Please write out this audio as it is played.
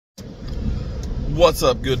What's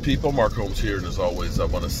up, good people? Mark Holmes here, and as always, I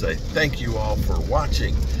want to say thank you all for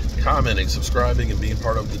watching, commenting, subscribing, and being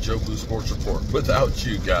part of the Joe Blue Sports Report. Without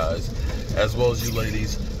you guys, as well as you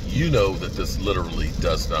ladies, you know that this literally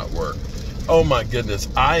does not work. Oh my goodness,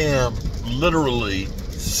 I am literally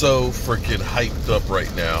so freaking hyped up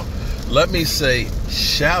right now. Let me say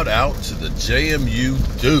shout out to the JMU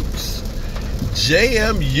Dukes.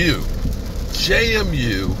 JMU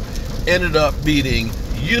ended up beating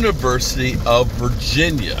University of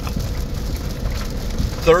Virginia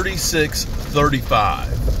 36-35.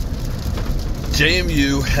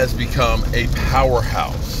 JMU has become a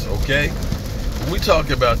powerhouse, okay? When we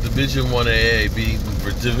talk about Division 1AA beating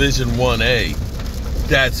Division 1A,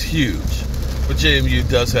 that's huge. But JMU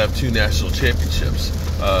does have 2 national championships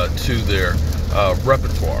to their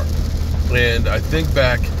repertoire. And I think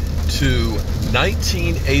back to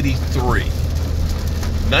 1983.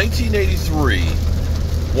 1983,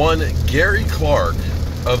 one Gary Clark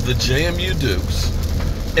of the JMU Dukes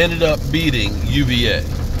ended up beating UVA.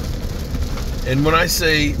 And when I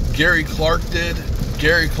say Gary Clark did,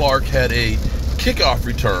 Gary Clark had a kickoff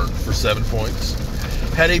return for 7 points,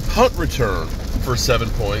 had a punt return for 7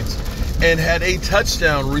 points, and had a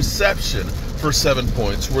touchdown reception for 7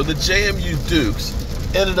 points, where the JMU Dukes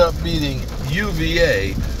ended up beating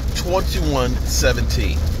UVA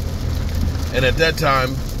 21-17. And at that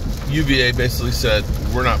time, UVA basically said,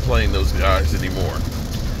 we're not playing those guys anymore.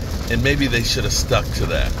 And maybe they should have stuck to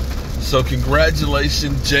that. So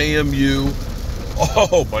congratulations, JMU.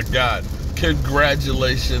 Oh my God,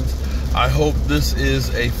 congratulations. I hope this is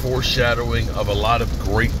a foreshadowing of a lot of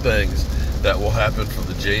great things that will happen for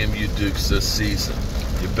the JMU Dukes this season.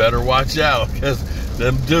 You better watch out, because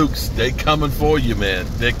them Dukes, they coming for you, man.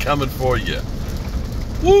 They're coming for you.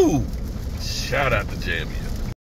 Woo! Shout out to JMU.